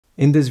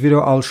In this video,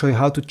 I'll show you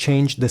how to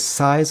change the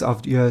size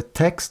of your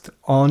text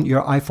on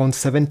your iPhone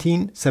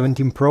 17,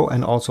 17 Pro,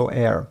 and also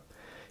Air.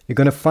 You're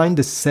going to find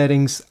the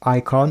settings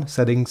icon,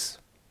 settings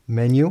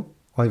menu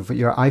of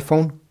your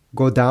iPhone,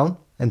 go down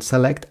and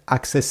select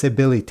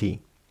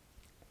accessibility.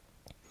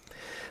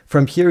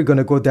 From here, you're going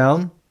to go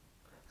down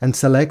and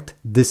select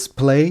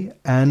display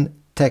and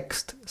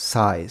text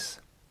size.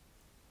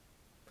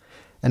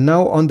 And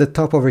now on the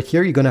top over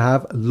here, you're going to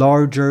have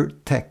larger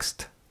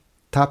text.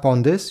 Tap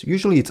on this.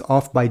 Usually it's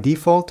off by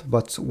default,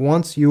 but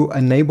once you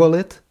enable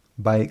it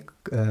by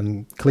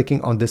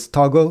clicking on this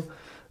toggle,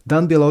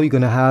 down below you're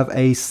going to have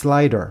a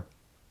slider.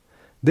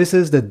 This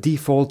is the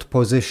default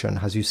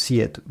position as you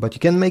see it, but you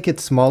can make it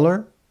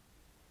smaller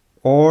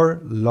or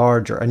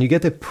larger, and you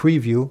get a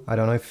preview. I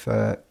don't know if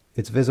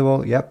it's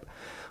visible. Yep.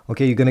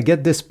 Okay, you're going to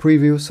get this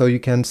preview so you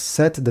can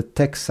set the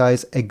text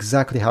size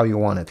exactly how you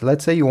want it.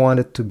 Let's say you want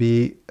it to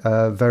be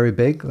very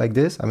big like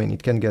this. I mean,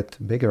 it can get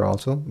bigger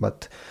also,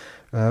 but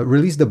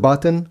release the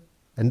button,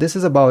 and this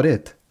is about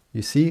it.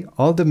 You see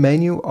all the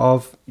menu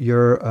of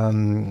your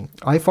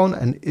iPhone,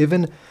 and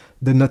even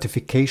the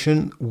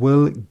notification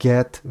will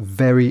get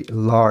very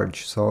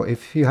large. So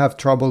if you have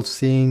trouble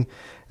seeing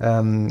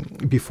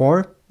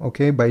before,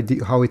 okay, by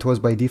how it was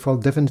by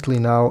default, definitely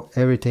now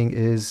everything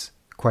is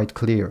quite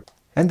clear.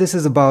 And this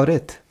is about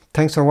it.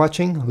 Thanks for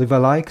watching. Leave a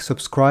like,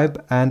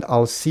 subscribe, and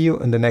I'll see you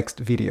in the next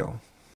video.